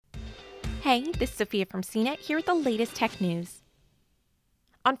Hey, this is Sophia from CNET here with the latest tech news.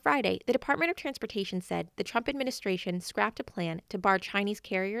 On Friday, the Department of Transportation said the Trump administration scrapped a plan to bar Chinese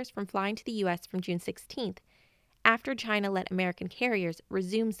carriers from flying to the U.S. from June 16th, after China let American carriers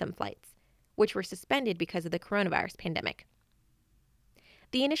resume some flights, which were suspended because of the coronavirus pandemic.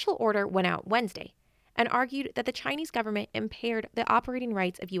 The initial order went out Wednesday and argued that the Chinese government impaired the operating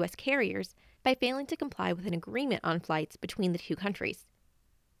rights of U.S. carriers by failing to comply with an agreement on flights between the two countries.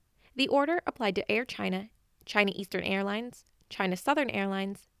 The order applied to Air China, China Eastern Airlines, China Southern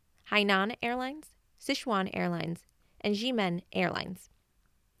Airlines, Hainan Airlines, Sichuan Airlines, and Xiamen Airlines.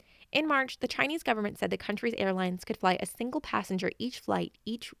 In March, the Chinese government said the country's airlines could fly a single passenger flight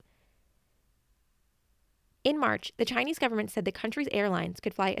each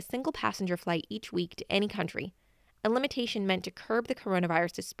week to any country, a limitation meant to curb the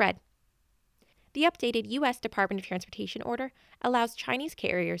coronavirus's spread. The updated U.S. Department of Transportation order allows Chinese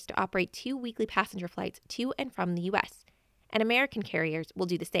carriers to operate 2 weekly passenger flights to and from the U.S., and American carriers will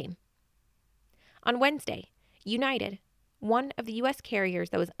do the same. On Wednesday, United, one of the U.S.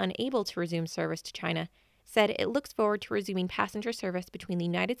 carriers that was unable to resume service to China, said it looks forward to resuming passenger service between the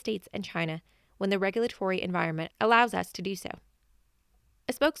United States and China when the regulatory environment allows us to do so.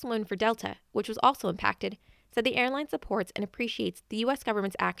 A spokeswoman for Delta, which was also impacted, said the airline supports and appreciates the U.S.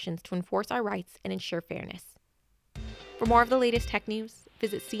 government's actions to enforce our rights and ensure fairness. For more of the latest tech news,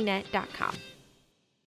 visit cnet.com.